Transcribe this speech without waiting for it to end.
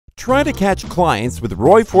Try to catch clients with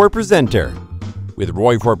ROI4Presenter. With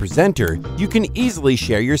ROI4Presenter, you can easily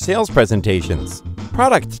share your sales presentations,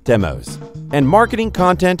 product demos, and marketing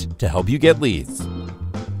content to help you get leads.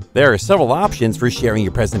 There are several options for sharing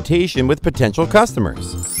your presentation with potential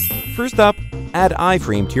customers. First up, add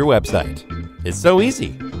iframe to your website. It's so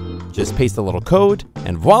easy. Just paste a little code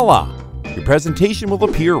and voila! Your presentation will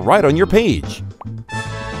appear right on your page.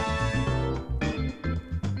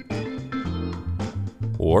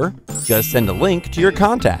 Or just send a link to your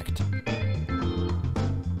contact.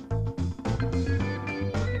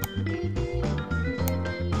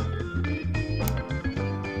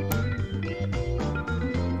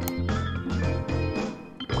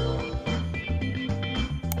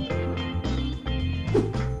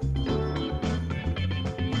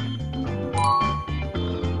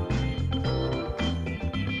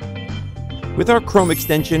 With our Chrome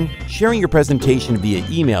extension, sharing your presentation via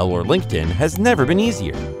email or LinkedIn has never been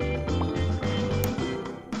easier.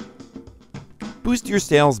 Boost your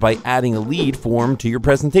sales by adding a lead form to your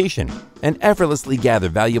presentation and effortlessly gather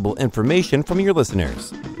valuable information from your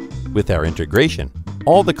listeners. With our integration,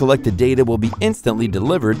 all the collected data will be instantly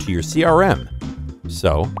delivered to your CRM.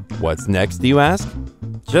 So, what's next, do you ask?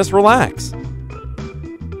 Just relax.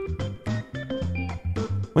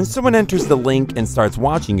 When someone enters the link and starts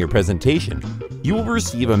watching your presentation, you will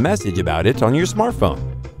receive a message about it on your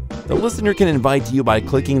smartphone. The listener can invite you by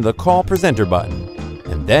clicking the Call Presenter button,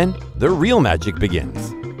 and then the real magic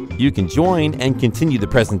begins. You can join and continue the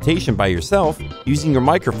presentation by yourself using your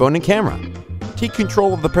microphone and camera. Take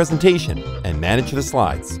control of the presentation and manage the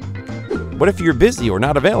slides. What if you're busy or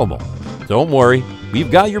not available? Don't worry, we've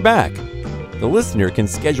got your back. The listener can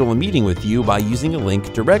schedule a meeting with you by using a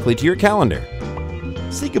link directly to your calendar.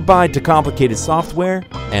 Say goodbye to complicated software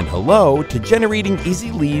and hello to generating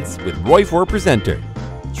easy leads with ROI4Presenter.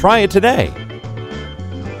 Try it today.